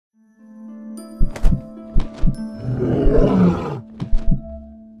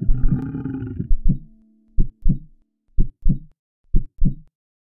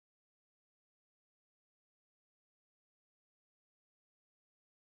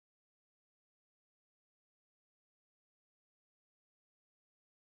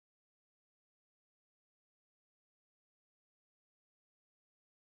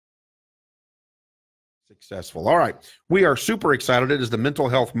Successful. All right. We are super excited. It is the mental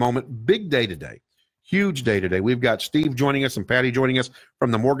health moment. Big day today. Huge day today. We've got Steve joining us and Patty joining us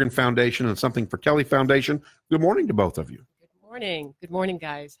from the Morgan Foundation and Something for Kelly Foundation. Good morning to both of you. Good morning. Good morning,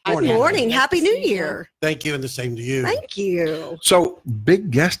 guys. Good morning. Happy New Year. Thank you, and the same to you. Thank you. So, big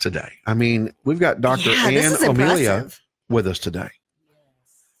guest today. I mean, we've got Dr. Ann Amelia with us today.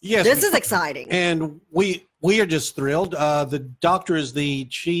 Yes. This is exciting. And we are just thrilled. The doctor is the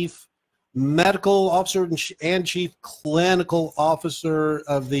chief medical officer and chief clinical officer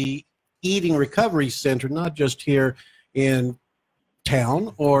of the Eating Recovery Center, not just here in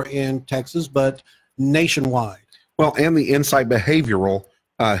town or in Texas, but nationwide. Well, and the Insight Behavioral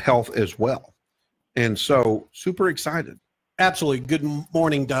Health as well. And so, super excited. Absolutely. Good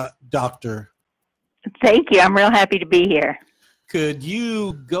morning, doctor. Thank you. I'm real happy to be here. Could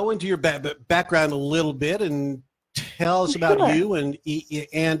you go into your background a little bit and tell us about you and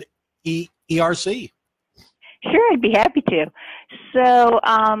ERC? Sure, I'd be happy to. So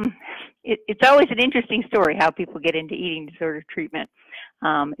it's always an interesting story how people get into eating disorder treatment.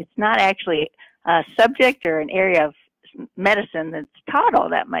 It's not actually a subject or an area of medicine that's taught all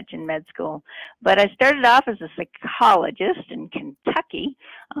that much in med school. But I started off as a psychologist in Kentucky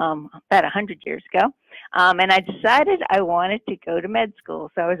about 100 years ago. And I decided I wanted to go to med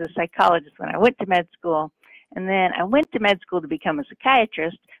school. So I was a psychologist when I went to med school. And then I went to med school to become a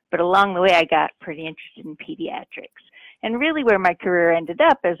psychiatrist. But along the way, I got pretty interested in pediatrics. And really where my career ended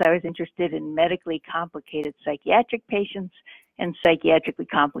up is I was interested in medically complicated psychiatric patients and psychiatrically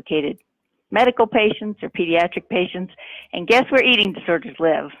complicated medical patients or pediatric patients. And guess where eating disorders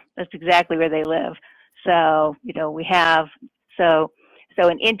live? That's exactly where they live. So, you know, we have so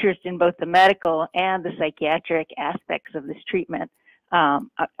an interest in both the medical and the psychiatric aspects of this treatment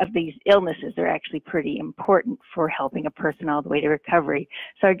of these illnesses are actually pretty important for helping a person all the way to recovery.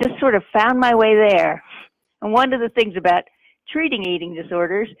 So I just sort of found my way there. And one of the things about treating eating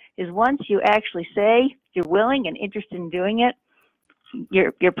disorders is once you actually say you're willing and interested in doing it,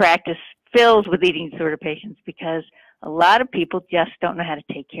 your practice fills with eating disorder patients because a lot of people just don't know how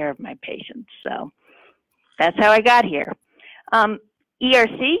to take care of my patients. So that's how I got here.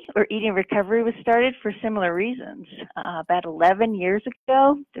 ERC, or Eating Recovery, was started for similar reasons. About 11 years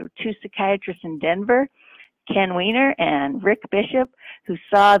ago, there were two psychiatrists in Denver, Ken Weiner and Rick Bishop, who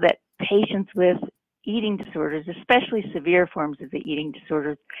saw that patients with eating disorders, especially severe forms of the eating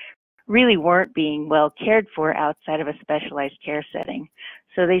disorders, really weren't being well cared for outside of a specialized care setting.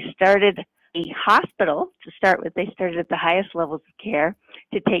 So they started a hospital to start with. They started at the highest levels of care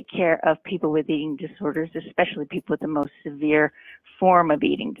to take care of people with eating disorders, especially people with the most severe form of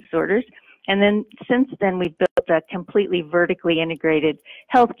eating disorders. And then since then, we've built a completely vertically integrated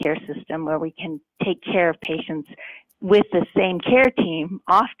healthcare system where we can take care of patients with the same care team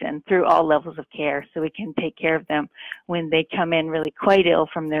often through all levels of care. So we can take care of them when they come in really quite ill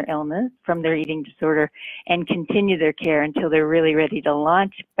from their illness, from their eating disorder, and continue their care until they're really ready to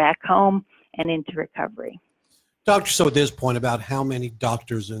launch back home and into recovery. Doctor, so at this point, about how many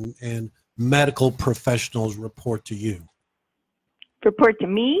doctors and medical professionals report to you? Report to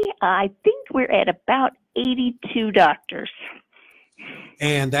me? I think we're at about 82 doctors.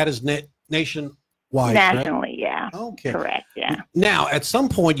 And that is nationwide, nationally, right? Yeah. Okay. Correct, yeah. Now, at some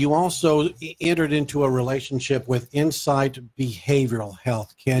point, you also entered into a relationship with Insight Behavioral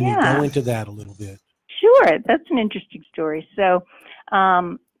Health. Can you go into that a little bit? Sure. That's an interesting story. So,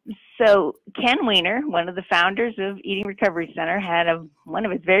 so Ken Weiner, one of the founders of Eating Recovery Center, had one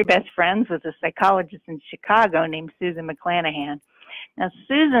of his very best friends was a psychologist in Chicago named Susan McClanahan. Now,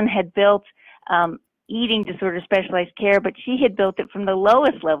 Susan had built eating disorder specialized care, but she had built it from the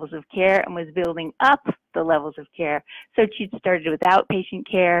lowest levels of care and was building up the levels of care. So she'd started with outpatient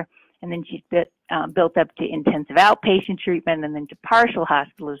care, and then she'd built up to intensive outpatient treatment and then to partial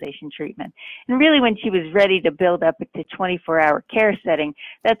hospitalization treatment. And really when she was ready to build up to 24-hour care setting,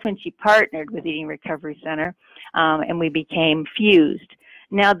 that's when she partnered with Eating Recovery Center, and we became fused.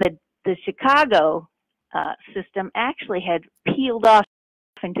 Now the Chicago system actually had peeled off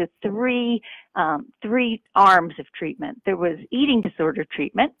into three arms of treatment. There was eating disorder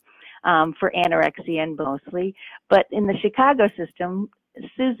treatment for anorexia and mostly, but in the Chicago system,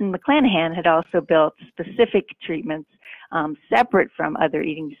 Susan McClanahan had also built specific treatments separate from other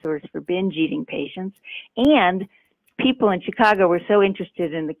eating disorders for binge eating patients. And people in Chicago were so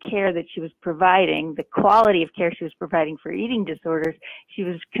interested in the care that she was providing, the quality of care she was providing for eating disorders, she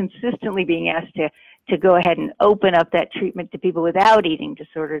was consistently being asked to go ahead and open up that treatment to people without eating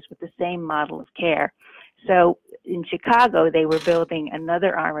disorders with the same model of care. So in Chicago, they were building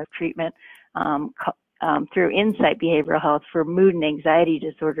another arm of treatment through Insight Behavioral Health for mood and anxiety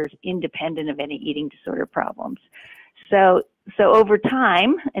disorders independent of any eating disorder problems. So over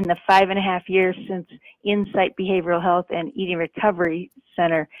time, in the 5.5 years since Insight Behavioral Health and Eating Recovery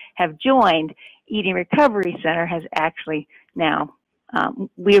Center have joined, Eating Recovery Center has actually now,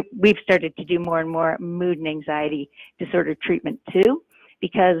 we've started to do more and more mood and anxiety disorder treatment too,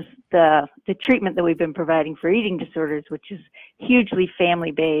 because the treatment that we've been providing for eating disorders, which is hugely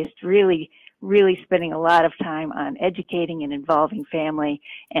family-based, really spending a lot of time on educating and involving family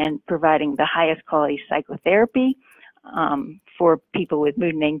and providing the highest quality psychotherapy for people with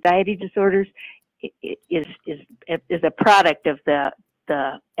mood and anxiety disorders, is a product of the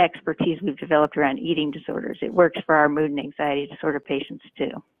expertise we've developed around eating disorders. It works for our mood and anxiety disorder patients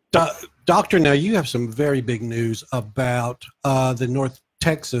too. Doctor, now you have some very big news about the North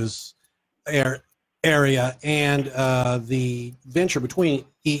Texas area and the venture between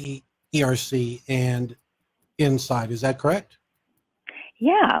ERC and Insight. Is that correct?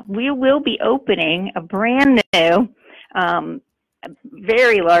 Yeah, we will be opening a brand new,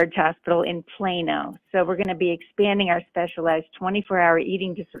 very large hospital in Plano. So we're going to be expanding our specialized 24-hour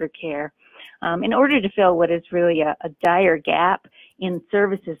eating disorder care in order to fill what is really a dire gap in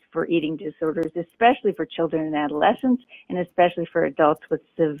services for eating disorders, especially for children and adolescents, and especially for adults with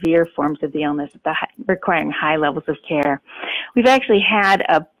severe forms of the illness requiring high levels of care. We've actually had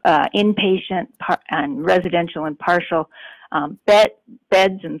inpatient and residential and partial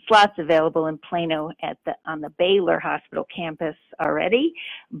beds and slots available in Plano on the Baylor Hospital campus already,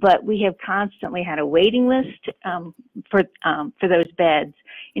 but we have constantly had a waiting list for those beds.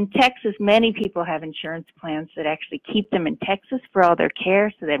 In Texas, many people have insurance plans that actually keep them in Texas for all their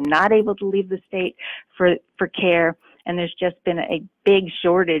care, so they're not able to leave the state for care. And there's just been a big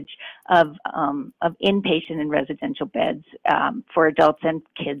shortage of inpatient and residential beds for adults and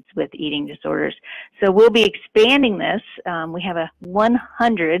kids with eating disorders. So we'll be expanding this. We have a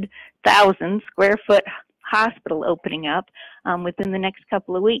 100,000 square foot hospital opening up within the next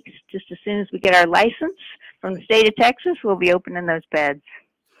couple of weeks. Just as soon as we get our license from the state of Texas, we'll be opening those beds.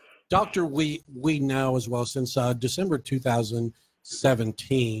 Doctor, we know as well since December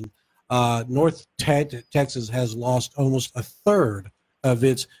 2017, North Texas has lost almost a third of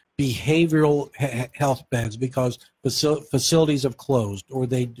its behavioral health beds because facilities have closed, or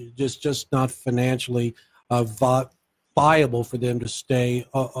they just not financially viable for them to stay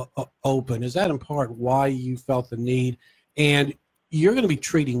open. Is that in part why you felt the need? And you're going to be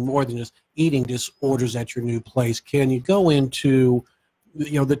treating more than just eating disorders at your new place. Can you go into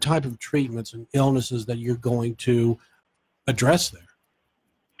the type of treatments and illnesses that you're going to address there?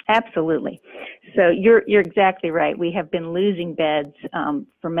 Absolutely. So you're exactly right. We have been losing beds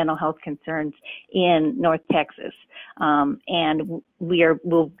for mental health concerns in North Texas, and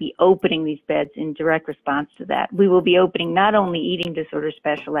we'll be opening these beds in direct response to that. We will be opening not only eating disorder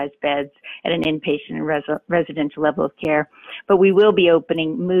specialized beds at an inpatient and residential level of care, but we will be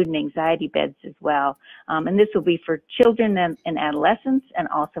opening mood and anxiety beds as well. And this will be for children and adolescents, and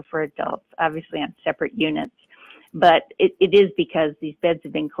also for adults, obviously on separate units. But it is because these beds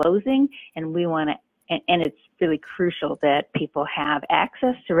have been closing, and we want to, and it's really crucial that people have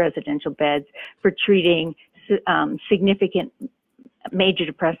access to residential beds for treating significant major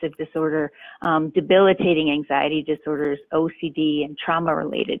depressive disorder, debilitating anxiety disorders, OCD, and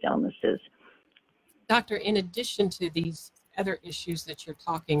trauma-related illnesses. Doctor, in addition to these other issues that you're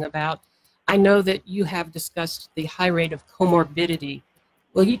talking about, I know that you have discussed the high rate of comorbidity.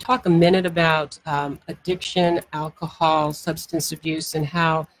 Will you talk a minute about addiction, alcohol, substance abuse, and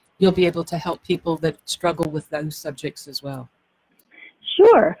how you'll be able to help people that struggle with those subjects as well?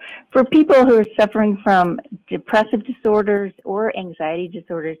 Sure. For people who are suffering from depressive disorders or anxiety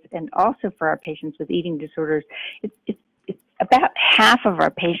disorders, and also for our patients with eating disorders, it's about half of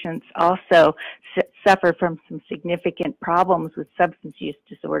our patients also suffer from some significant problems with substance use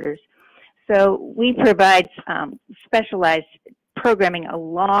disorders. So we provide specialized programming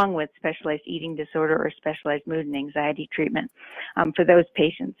along with specialized eating disorder or specialized mood and anxiety treatment for those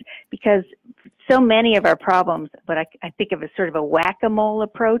patients, because so many of our problems, but I think of as sort of a whack-a-mole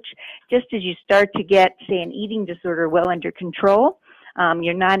approach. Just as you start to get, say, an eating disorder well under control,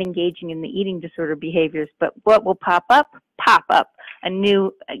 you're not engaging in the eating disorder behaviors, but what will pop up a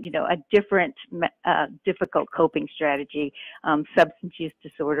new, a different difficult coping strategy, substance use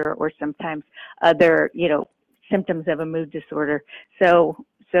disorder, or sometimes other, symptoms of a mood disorder. So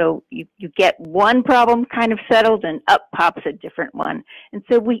you get one problem kind of settled, and up pops a different one. And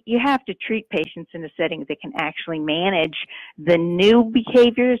so you have to treat patients in a setting that can actually manage the new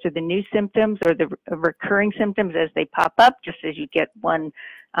behaviors or the new symptoms or the recurring symptoms as they pop up, just as you get one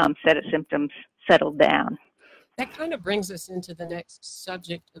set of symptoms settled down. That kind of brings us into the next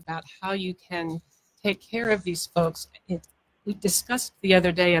subject about how you can take care of these folks. We discussed the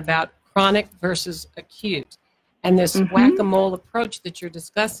other day about chronic versus acute, and this whack-a-mole approach that you're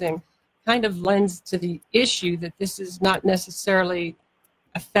discussing kind of lends to the issue that this is not necessarily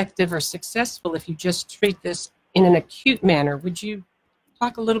effective or successful if you just treat this in an acute manner. Would you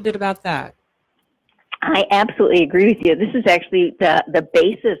talk a little bit about that? I absolutely agree with you. This is actually the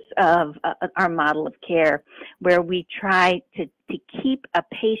basis of our model of care, where we try to keep a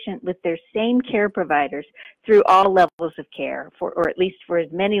patient with their same care providers through all levels of care, or at least for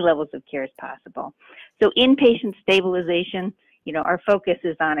as many levels of care as possible. So inpatient stabilization, our focus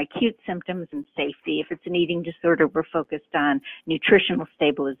is on acute symptoms and safety. If it's an eating disorder, we're focused on nutritional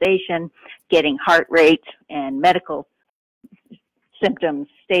stabilization, getting heart rate and medical symptoms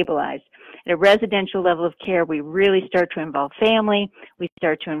stabilized. At a residential level of care, we really start to involve family. We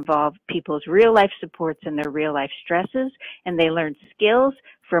start to involve people's real life supports and their real life stresses, and they learn skills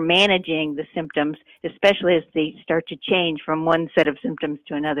for managing the symptoms, especially as they start to change from one set of symptoms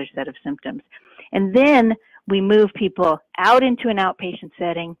to another set of symptoms. And then we move people out into an outpatient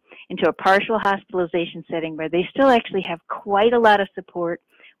setting, into a partial hospitalization setting where they still actually have quite a lot of support.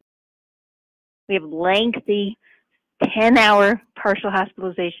 We have lengthy 10-hour partial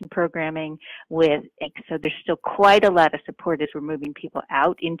hospitalization programming so there's still quite a lot of support as we're moving people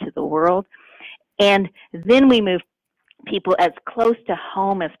out into the world. And then we move people as close to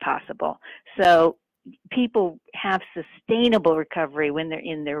home as possible. So people have sustainable recovery when they're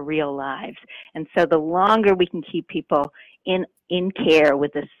in their real lives. And so the longer we can keep people in care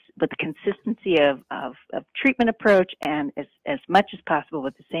with the consistency of treatment approach, and as much as possible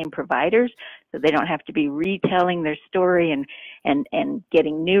with the same providers, so they don't have to be retelling their story and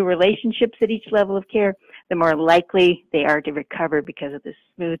getting new relationships at each level of care, the more likely they are to recover because of this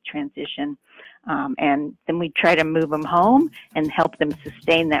smooth transition. And then we try to move them home and help them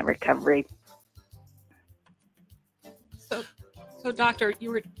sustain that recovery. So, Doctor,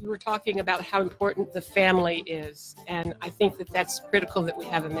 you were talking about how important the family is, and I think that's critical that we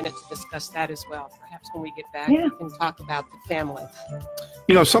have a minute to discuss that as well. Perhaps when we get back, we can talk about the family.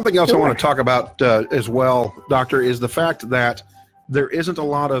 Something else I want to talk about as well, Doctor, is the fact that there isn't a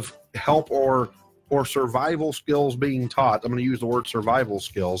lot of help or survival skills being taught. I'm going to use the word survival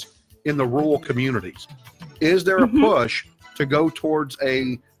skills in the rural communities. Is there a push to go towards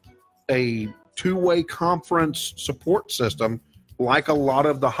a two-way conference support system like a lot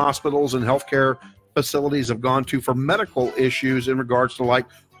of the hospitals and healthcare facilities have gone to for medical issues in regards to like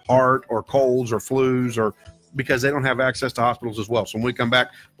heart or colds or flus, or because they don't have access to hospitals as well? So when we come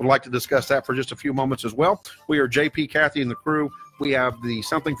back, we'd like to discuss that for just a few moments as well. We are JP, Kathy, and the crew. We have the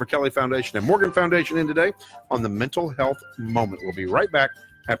Something for Kelly Foundation and Morgan Foundation in today on the Mental Health Moment. We'll be right back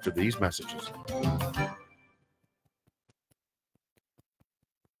after these messages.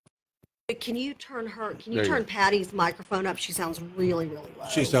 Can you turn Patty's microphone up? She sounds really, really low.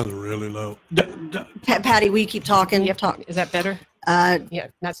 She sounds really low. Patty, will you keep talking? Yep. Is that better? Yeah,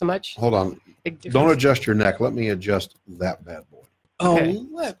 not so much. Hold on. Don't adjust your neck. Let me adjust that bad boy. Okay.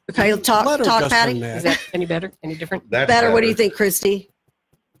 Talk, Patty. Is that any better? Any different? That's better. What do you think, Christy?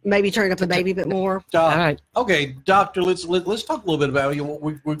 Maybe turn it up a baby bit more. All right. Okay, Doctor. Let's talk a little bit about you.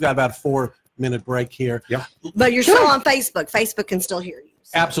 We've got about a 4-minute break here. Yeah. But you're still on Facebook. Facebook can still hear you.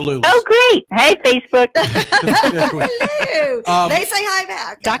 So. Absolutely. Oh, great. Hey, Facebook. Hello. They say hi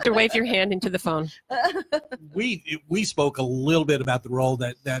back. Doctor, wave your hand into the phone. We spoke a little bit about the role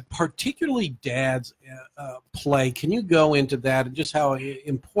that particularly dads play. Can you go into that and just how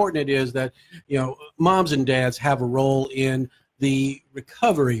important it is that moms and dads have a role in the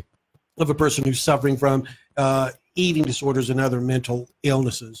recovery of a person who's suffering from eating disorders and other mental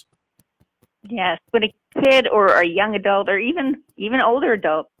illnesses? Yes, when a kid or a young adult or even older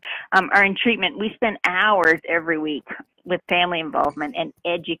adults are in treatment, we spend hours every week with family involvement and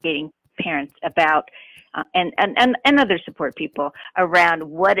educating parents about and other support people around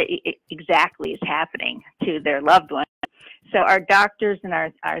what exactly is happening to their loved one. So our doctors and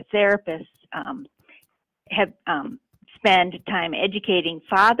our therapists have spend time educating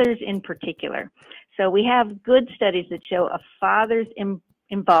fathers in particular. So we have good studies that show a father's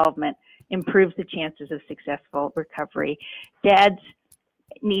involvement improves the chances of successful recovery. Dads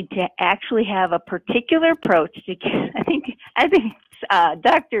need to actually have a particular approach to. I think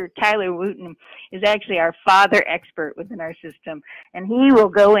Dr. Tyler Wooten is actually our father expert within our system, and he will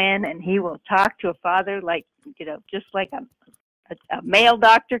go in and he will talk to a father like just like a male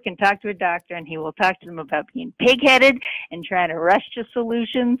doctor can talk to a doctor, and he will talk to them about being pig-headed and trying to rush to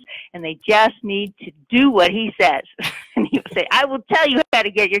solutions, and they just need to do what he says. And he will say, I will tell you how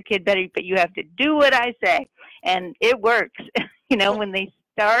to get your kid better, but you have to do what I say. And it works. You know, when they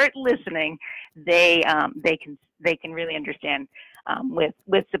start listening, they can really understand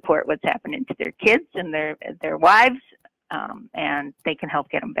with support what's happening to their kids and their wives, and they can help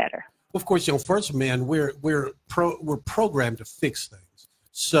get them better. Of course, you know, first, man, we're programmed to fix things.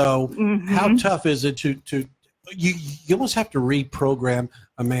 So how tough is it to you almost have to reprogram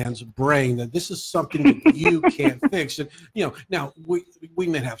a man's brain that this is something that you can't fix. And you know, now we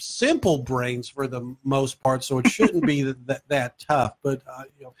may have simple brains for the most part, so it shouldn't be that tough. But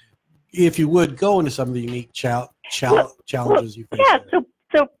you know, if you would go into some of the unique challenges you face. Yeah,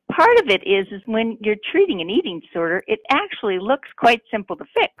 so part of it is when you're treating an eating disorder, it actually looks quite simple to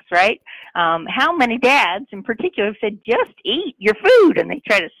fix, right? How many dads in particular have said, just eat your food, and they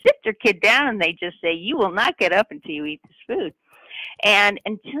try to sit their kid down and they just say, you will not get up until you eat this food. And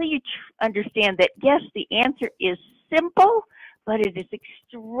until you understand that, yes, the answer is simple, but it is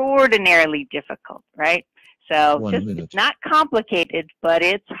extraordinarily difficult, right? So it's not complicated, but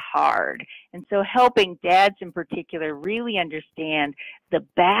it's hard. And so helping dads in particular really understand the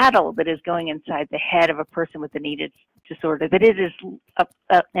battle that is going inside the head of a person with an eating disorder, that it is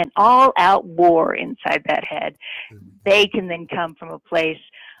an all-out war inside that head. They can then come from a place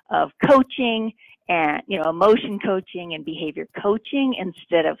of coaching and, you know, emotion coaching and behavior coaching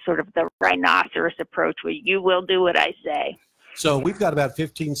instead of sort of the rhinoceros approach where you will do what I say. So we've got about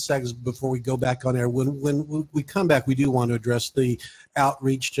 15 seconds before we go back on air. When we come back, we do want to address the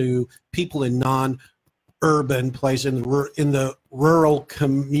outreach to people in non-urban places, in the rural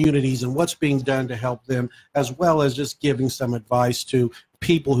communities, and what's being done to help them, as well as just giving some advice to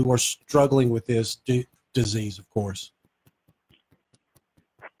people who are struggling with this disease, of course.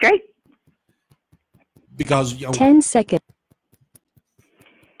 Great. Because, you know, 10 seconds.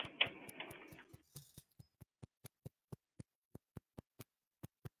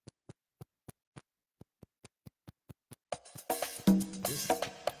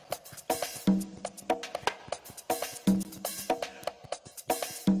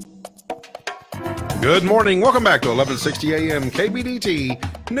 Good morning. Welcome back to 1160 AM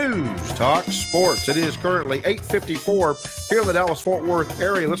KBDT News Talk Sports. It is currently 8:54 here in the Dallas-Fort Worth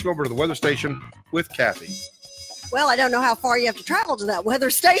area. Let's go over to the weather station with Kathy. Well, I don't know how far you have to travel to that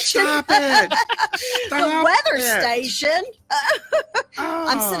weather station. Stop it. The weather station.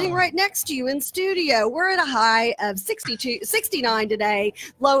 I'm sitting right next to you in studio. We're at a high of 69 today,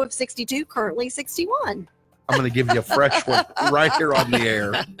 low of 62, currently 61. I'm going to give you a fresh one right here on the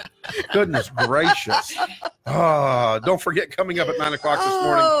air. Goodness gracious. Don't forget, coming up at 9 o'clock this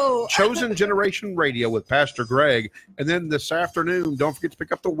morning, Chosen Generation Radio with Pastor Greg. And then this afternoon, don't forget to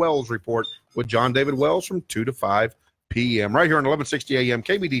pick up the Wells Report with John David Wells from 2 to 5 p.m. right here on 1160 AM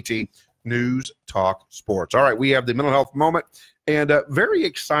KBDT News Talk Sports. All right, we have the mental health moment, and very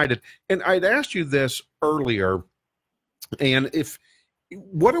excited. And I'd asked you this earlier, and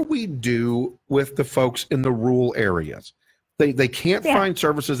what do we do with the folks in the rural areas? They can't find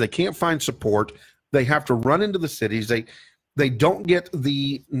services. They can't find support. They have to run into the cities. They don't get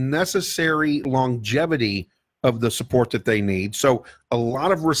the necessary longevity of the support that they need. So a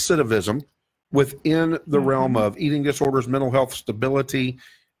lot of recidivism within the realm of eating disorders, mental health stability.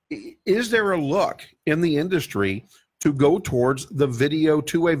 Is there a look in the industry to go towards the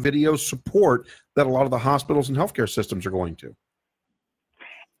two-way video support that a lot of the hospitals and healthcare systems are going to?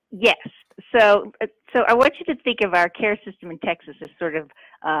 Yes. So I want you to think of our care system in Texas as sort of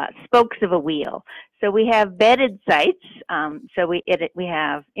spokes of a wheel. So we have bedded sites. So we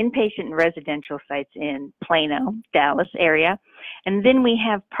have inpatient and residential sites in Plano, Dallas area. And then we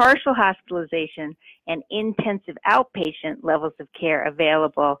have partial hospitalization and intensive outpatient levels of care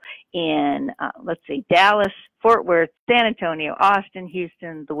available in, let's see, Dallas, Fort Worth, San Antonio, Austin,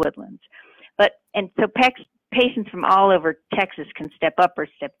 Houston, the Woodlands. And so patients from all over Texas can step up or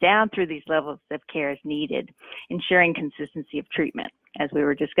step down through these levels of care as needed, ensuring consistency of treatment, as we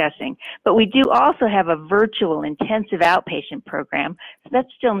were discussing. But we do also have a virtual intensive outpatient program. So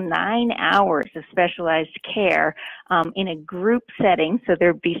that's still 9 hours of specialized care in a group setting. So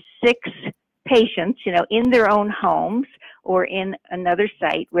there'd be 6 patients, in their own homes or in another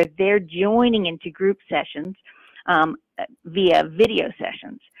site where they're joining into group sessions via video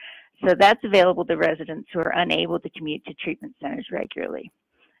sessions. So that's available to residents who are unable to commute to treatment centers regularly.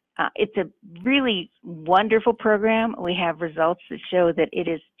 It's a really wonderful program. We have results that show that it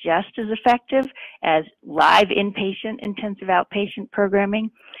is just as effective as live inpatient intensive outpatient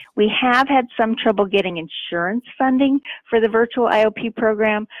programming. We have had some trouble getting insurance funding for the virtual IOP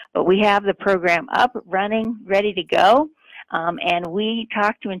program, but we have the program up, running, ready to go. And we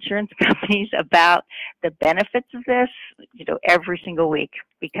talk to insurance companies about the benefits of this, every single week,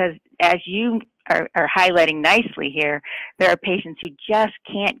 because as you are highlighting nicely here, there are patients who just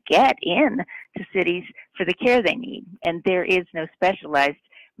can't get in to cities for the care they need, and there is no specialized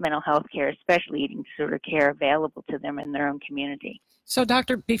mental health care, especially eating disorder care, available to them in their own community. So,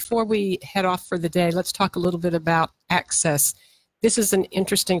 Doctor, before we head off for the day, let's talk a little bit about access. This is an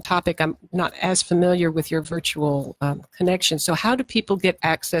interesting topic. I'm not as familiar with your virtual connection. So how do people get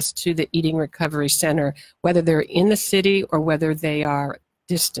access to the Eating Recovery Center, whether they're in the city or whether they are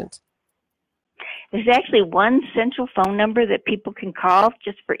distant? There's actually one central phone number that people can call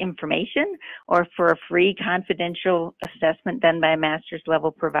just for information or for a free confidential assessment done by a master's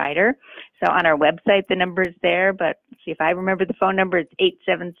level provider. So on our website, the number is there, but let's see if I remember the phone number. It's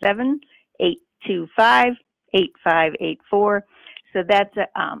 877-825-8584. So that's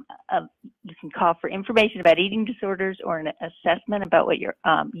you can call for information about eating disorders or an assessment about what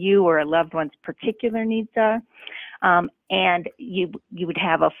you or a loved one's particular needs are. And you would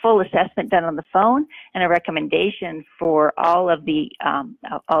have a full assessment done on the phone and a recommendation for all of the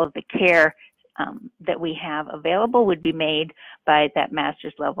care that we have available would be made by that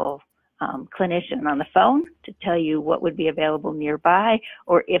master's level clinician on the phone to tell you what would be available nearby,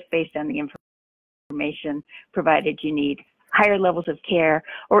 or if based on the information provided you need higher levels of care,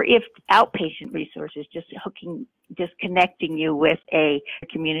 or if outpatient resources, just connecting you with a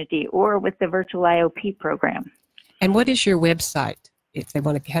community or with the virtual IOP program. And what is your website if they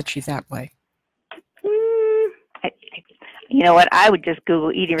want to catch you that way? You know what? I would just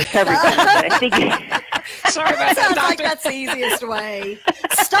Google Eating Recovery Center, but I think sorry about that, sounds Doctor. like that's the easiest way.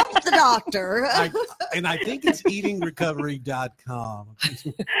 Stump the doctor. I think it's eatingrecovery.com.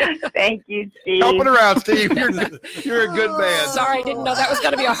 Thank you, Steve. Helping her out, Steve. You're a good man. Sorry, didn't know that was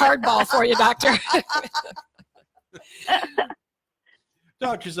going to be a hardball for you, Doctor.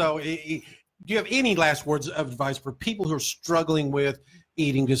 Dr. Zoe, do you have any last words of advice for people who are struggling with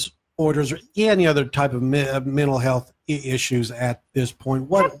eating disorders or any other type of mental health issues at this point?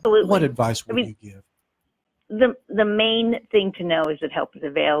 What advice would you give? The main thing to know is that help is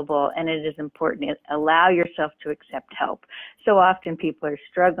available, and it is important to allow yourself to accept help. So often people are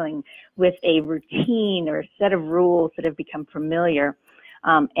struggling with a routine or a set of rules that have become familiar,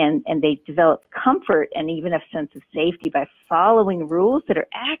 and they develop comfort and even a sense of safety by following rules that are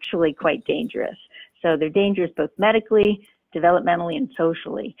actually quite dangerous. So they're dangerous both medically, developmentally, and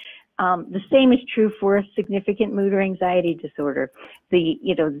socially. The same is true for a significant mood or anxiety disorder.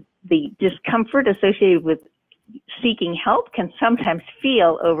 The discomfort associated with seeking help can sometimes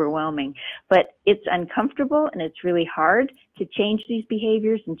feel overwhelming, but it's uncomfortable and it's really hard to change these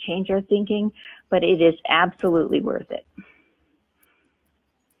behaviors and change our thinking, but it is absolutely worth it.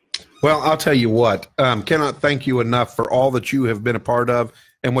 Well, I'll tell you what, cannot thank you enough for all that you have been a part of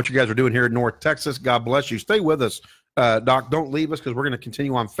and what you guys are doing here in North Texas. God bless you. Stay with us, Doc. Don't leave us, because we're going to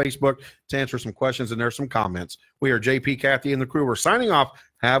continue on Facebook to answer some questions, and there's some comments. We are JP, Kathy, and the crew. We're signing off.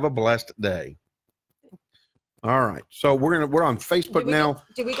 Have a blessed day. All right, so we're on Facebook now.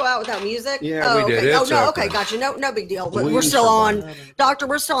 Did we go out without music? Yeah, we did. Okay. It's okay, gotcha. No big deal. We're still on, Doctor.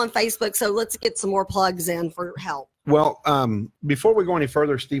 We're still on Facebook, so let's get some more plugs in for help. Well, before we go any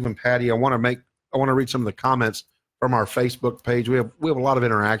further, Steve and Patty, I want to read some of the comments from our Facebook page. We have a lot of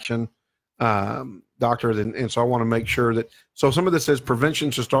interaction, Doctor, and so I want to make sure that. So some of this says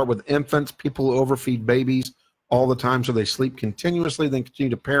prevention should start with infants. People who overfeed babies all the time so they sleep continuously, then continue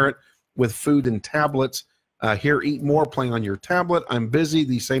to parent with food and tablets. Here, eat more, playing on your tablet. I'm busy.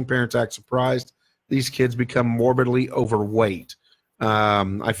 These same parents act surprised. These kids become morbidly overweight.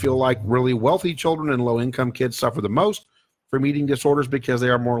 I feel like really wealthy children and low-income kids suffer the most from eating disorders because they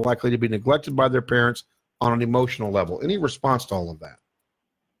are more likely to be neglected by their parents on an emotional level. Any response to all of that?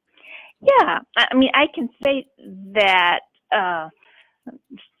 Yeah, I mean, I can say that.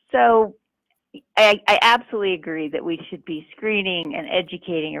 So I absolutely agree that we should be screening and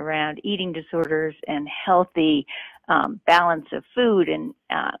educating around eating disorders and healthy balance of food and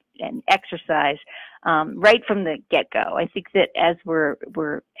exercise right from the get-go. I think that as we're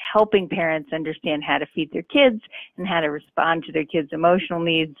helping parents understand how to feed their kids and how to respond to their kids' emotional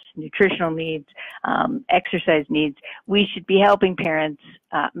needs, nutritional needs, exercise needs, we should be helping parents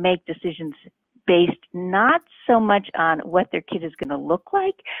make decisions based not so much on what their kid is going to look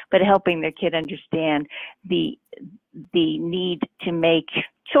like, but helping their kid understand the the need to make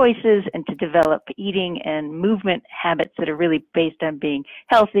choices and to develop eating and movement habits that are really based on being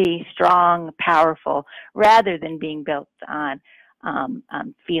healthy, strong, powerful, rather than being built on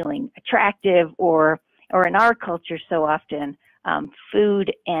feeling attractive, or in our culture so often,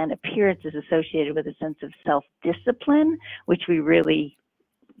 food and appearance is associated with a sense of self-discipline, which we really,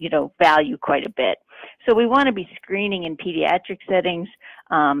 value quite a bit. So we want to be screening in pediatric settings.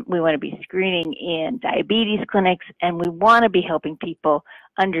 We want to be screening in diabetes clinics, and we want to be helping people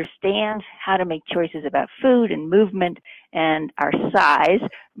understand how to make choices about food and movement and our size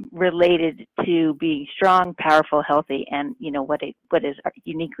related to being strong, powerful, healthy, and what is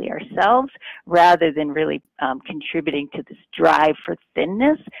uniquely ourselves, rather than really contributing to this drive for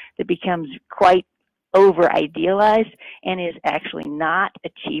thinness that becomes quite over idealized and is actually not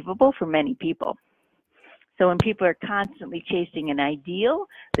achievable for many people. So when people are constantly chasing an ideal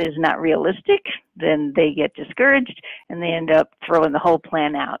that is not realistic, then they get discouraged and they end up throwing the whole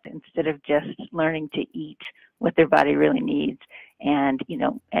plan out instead of just learning to eat what their body really needs, and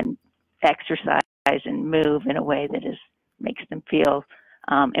and exercise and move in a way that makes them feel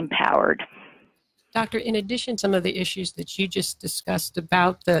empowered. Doctor, in addition to some of the issues that you just discussed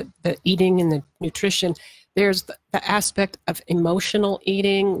about the eating and the nutrition, there's the aspect of emotional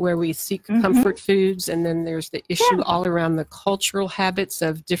eating where we seek comfort foods, and then there's the issue all around the cultural habits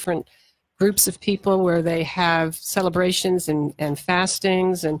of different groups of people where they have celebrations and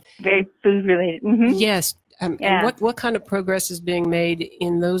fastings and very food related. Yes. And what kind of progress is being made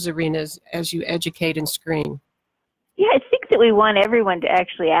in those arenas as you educate and screen? Yeah, I think that we want everyone to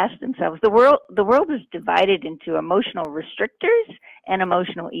actually ask themselves. The world is divided into emotional restrictors and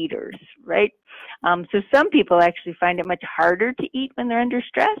emotional eaters, right? So some people actually find it much harder to eat when they're under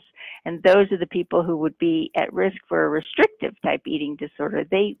stress, and those are the people who would be at risk for a restrictive type eating disorder.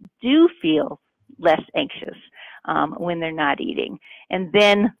 They do feel less anxious when they're not eating. And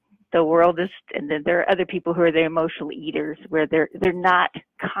then and then there are other people who are the emotional eaters, where they're not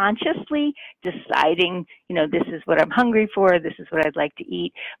consciously deciding, this is what I'm hungry for, this is what I'd like to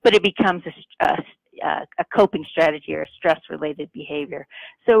eat, but it becomes a coping strategy or a stress-related behavior.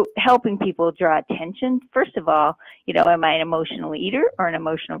 So helping people draw attention, first of all, am I an emotional eater or an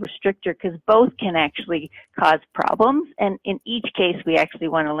emotional restrictor? Because both can actually cause problems. And in each case, we actually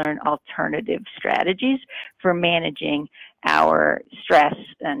want to learn alternative strategies for managing our stress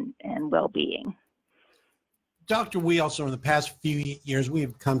and well-being. Doctor, we also, in the past few years, we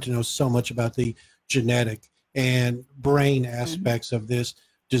have come to know so much about the genetic and brain aspects of this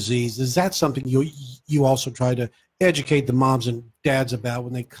disease. Is that something you also try to educate the moms and dads about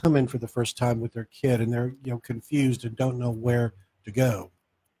when they come in for the first time with their kid and they're confused and don't know where to go?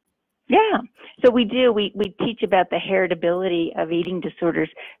 Yeah, so we do. We teach about the heritability of eating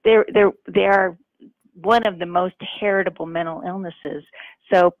disorders. They are one of the most heritable mental illnesses.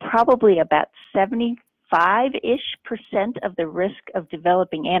 So probably about 75-ish% of the risk of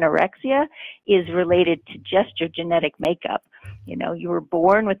developing anorexia is related to just your genetic makeup. You were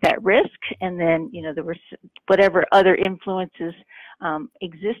born with that risk, and then, there were whatever other influences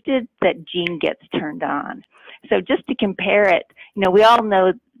existed, that gene gets turned on. So just to compare it, we all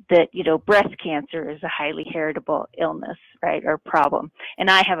know that, breast cancer is a highly heritable illness, right, or problem. And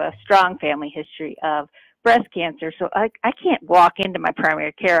I have a strong family history of breast cancer, so I can't walk into my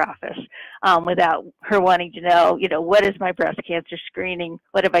primary care office without her wanting to know, what is my breast cancer screening?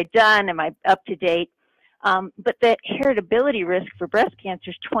 What have I done? Am I up to date? But the heritability risk for breast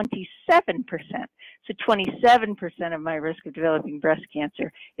cancer is 27%. So 27% of my risk of developing breast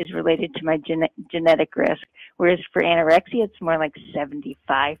cancer is related to my genetic risk, whereas for anorexia, it's more like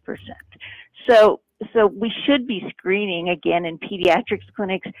 75%. So we should be screening, again, in pediatrics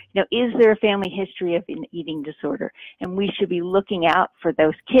clinics, is there a family history of an eating disorder? And we should be looking out for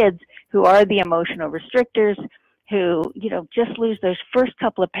those kids who are the emotional restrictors, who, just lose those first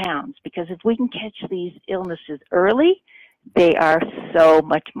couple of pounds, because if we can catch these illnesses early, they are so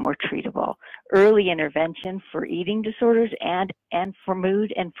much more treatable. Early intervention for eating disorders and for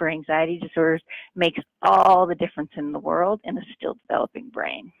mood and for anxiety disorders makes all the difference in the world in a still developing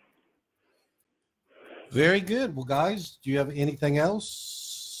brain. Very good. Well, guys, do you have anything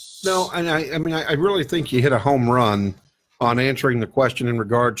else? No, and I really think you hit a home run on answering the question in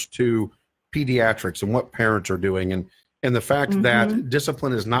regards to pediatrics and what parents are doing, and the fact that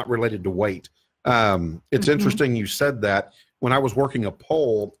discipline is not related to weight. It's interesting you said that. When I was working a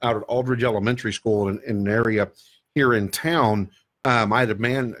poll out at Aldridge Elementary School in an area here in town, I had a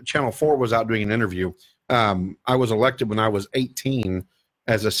man, Channel 4 was out doing an interview. I was elected when I was 18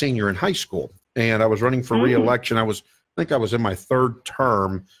 as a senior in high school, and I was running for re-election. I think I was in my third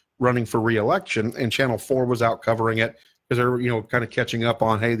term running for re-election, and Channel 4 was out covering it because they're, you know, kind of catching up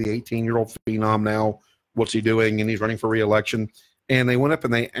on, hey, the 18-year-old phenom now, what's he doing? And he's running for re-election. And they went up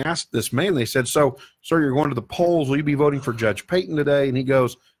and they asked this man, they said, so, sir, you're going to the polls. Will you be voting for Judge Payton today? And he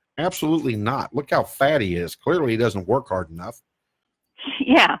goes, absolutely not. Look how fat he is. Clearly he doesn't work hard enough.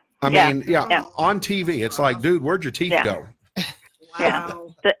 Yeah. I mean, on TV, it's like, dude, where'd your teeth go? Wow.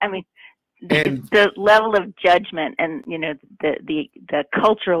 And the level of judgment and, you know, the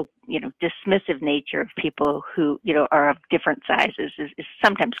cultural, you know, dismissive nature of people who, you know, are of different sizes is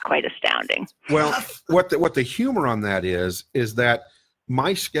sometimes quite astounding. Well, what the humor on that is that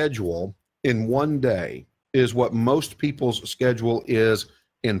my schedule in one day is what most people's schedule is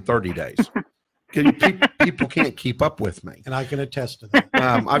in 30 days. People can't keep up with me. And I can attest to that.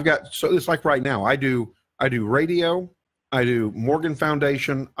 I've got, so it's like right now, I do radio, I do Morgan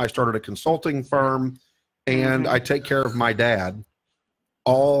Foundation, I started a consulting firm, and I take care of my dad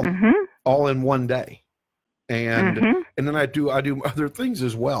all in one day. And and then I do other things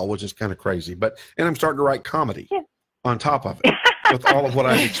as well, which is kind of crazy. And I'm starting to write comedy on top of it with all of what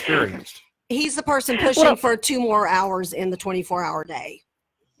I've experienced. He's the person pushing for 2 more hours in the 24-hour day.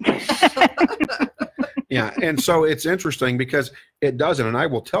 Yeah, and so it's interesting because it doesn't, and I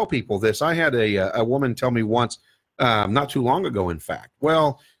will tell people this. I had a woman tell me once, not too long ago, in fact,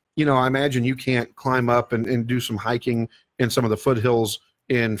 well, you know, I imagine you can't climb up and do some hiking in some of the foothills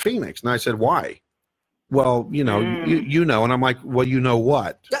in Phoenix. And I said, why? Well, you know, you know, and I'm like, well, you know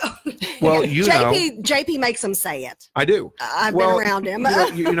what? Well, JP makes him say it. I do. I've been around him.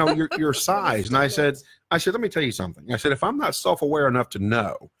 you know, your size. And I said, let me tell you something. I said, if I'm not self-aware enough to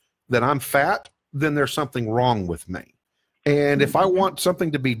know that I'm fat, then there's something wrong with me. And if I want something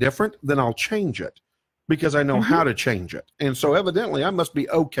to be different, then I'll change it because I know how to change it. And so evidently I must be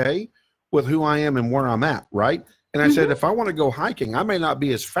okay with who I am and where I'm at, right? And I said, if I want to go hiking, I may not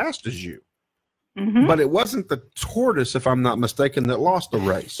be as fast as you. But it wasn't the tortoise, if I'm not mistaken, that lost the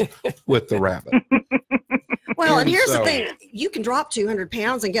race with the rabbit. Well, and here's the thing. You can drop 200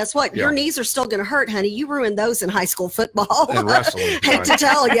 pounds, and guess what? Your knees are still going to hurt, honey. You ruined those in high school football. And wrestling. Hate to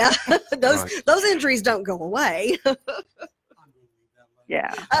tell you. Those injuries don't go away.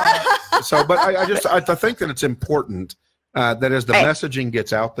 Yeah. But I think that it's important that as the messaging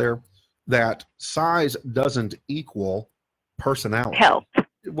gets out there, that size doesn't equal personality. Health.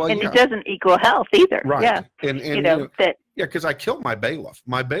 Well, and it doesn't equal health either. Right. Yeah. And you know, that. Yeah, because I killed my bailiff.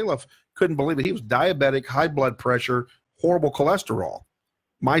 My bailiff couldn't believe it. He was diabetic, high blood pressure, horrible cholesterol.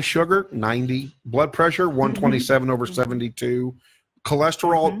 My sugar, 90. Blood pressure, 127 over 72.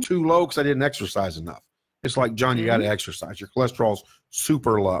 Cholesterol, too low because I didn't exercise enough. It's like, John, you got to exercise. Your cholesterol's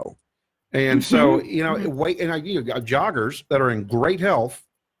super low. And so, you know, you got joggers that are in great health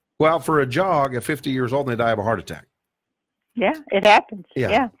go out for a jog at 50 years old and they die of a heart attack. Yeah, it happens.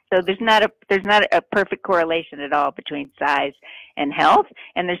 Yeah. So there's not a perfect correlation at all between size and health,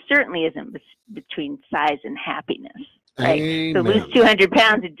 and there certainly isn't between size and happiness. Right? Amen. So lose 200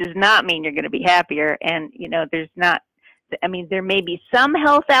 pounds, it does not mean you're going to be happier. And you know, there's not. I mean, there may be some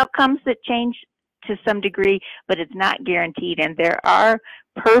health outcomes that change to some degree, but it's not guaranteed. And there are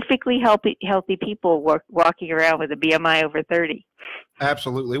perfectly healthy people walking around with a BMI over 30.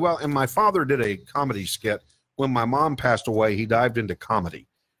 Absolutely. Well, and my father did a comedy skit. When my mom passed away, he dived into comedy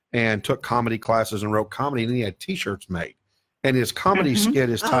and took comedy classes and wrote comedy, and he had T-shirts made. And his comedy skit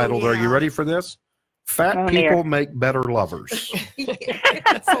is titled, are you ready for this? Fat people make better lovers.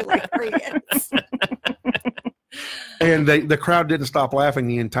 That's hilarious. And the crowd didn't stop laughing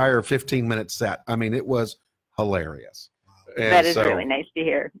the entire 15-minute set. I mean, it was hilarious. And that is really nice to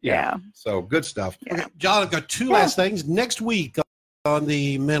hear. Yeah. So good stuff. Yeah. Okay, John, I've got 2 last things. Next week on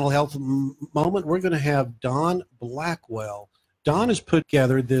the Mental Health Moment, we're going to have Don Blackwell. Don has put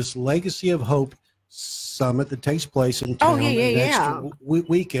together this Legacy of Hope Summit that takes place in town next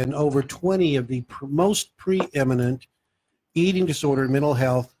weekend. Over 20 of the most preeminent eating disorder and mental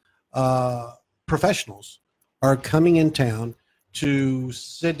health professionals are coming in town to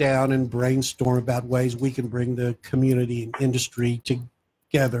sit down and brainstorm about ways we can bring the community and industry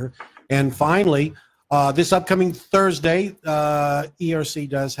together. And finally, this upcoming Thursday, ERC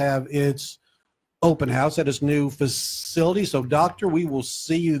does have its open house at its new facility. So, Doctor, we will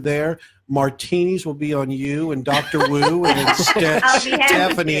see you there. Martinis will be on you and Dr. Wu and then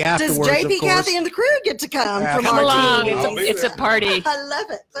Stephanie afterwards. Does JP, Kathy, and the crew get to come? Come along. It's a party. I love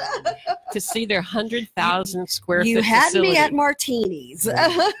it. To see their 100,000 square You foot had facility. me at Martinis.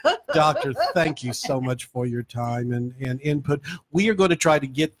 Doctor, thank you so much for your time and input. We are going to try to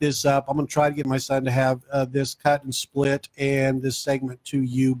get this up. I'm going to try to get my son to have this cut and split and this segment to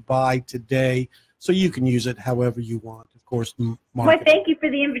you by today, so you can use it however you want, of course, Well, market. thank you for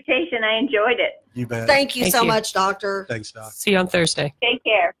the invitation. I enjoyed it. You bet. Thank you Thank so you. much, Doctor. Thanks, Doc. See you on Thursday. Take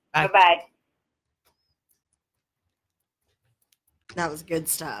care. Bye. Bye-bye. That was good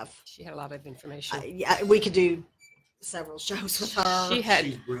stuff. She had a lot of information. Yeah, we could do several shows with her. She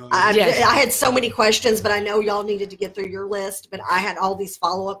had, I had so many questions, but I know y'all needed to get through your list. But I had all these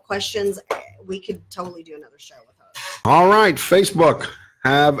follow-up questions. We could totally do another show with her. All right, Facebook.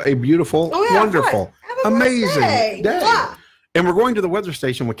 Have a beautiful, Oh, yeah, wonderful, have a amazing blessed day. Yeah. And we're going to the weather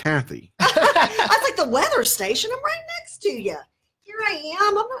station with Kathy. I was like, the weather station. I'm right next to you. Here I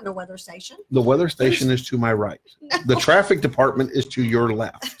am. I'm not in a weather station. The weather station is to my right. The traffic department is to your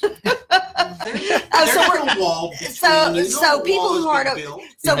left. So people who aren't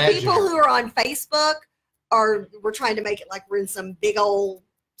people who are on Facebook we're trying to make it like we're in some big old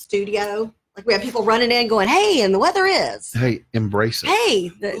studio. Like we have people running in going, "Hey, and the weather is." Hey, embrace it. Hey,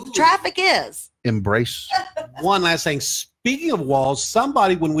 the traffic is. Embrace. One last thing. Speaking of walls,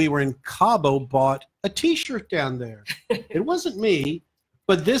 somebody when we were in Cabo bought a T-shirt down there. It wasn't me,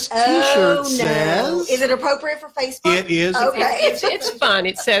 but this T-shirt says. Is it appropriate for Facebook? It is. Okay. it's fun.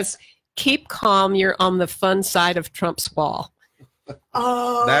 It says, "Keep calm. You're on the fun side of Trump's wall."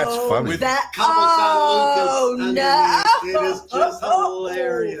 Oh, That's funny. Oh no! It is just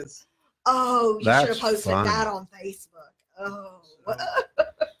hilarious. Oh, you That's should have posted funny. that on Facebook. Oh.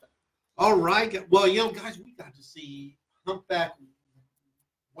 All right. Well, guys, we got to see humpback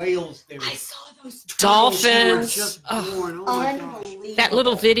whales there. I saw those Dolphins. Just Oh, born. Oh my gosh. Unbelievable. that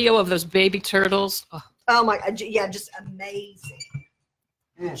little video of those baby turtles. Oh. Oh my God! Yeah, just amazing.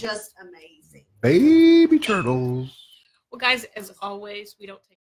 Mm. Just amazing. Baby turtles. Well, guys, as always, we don't take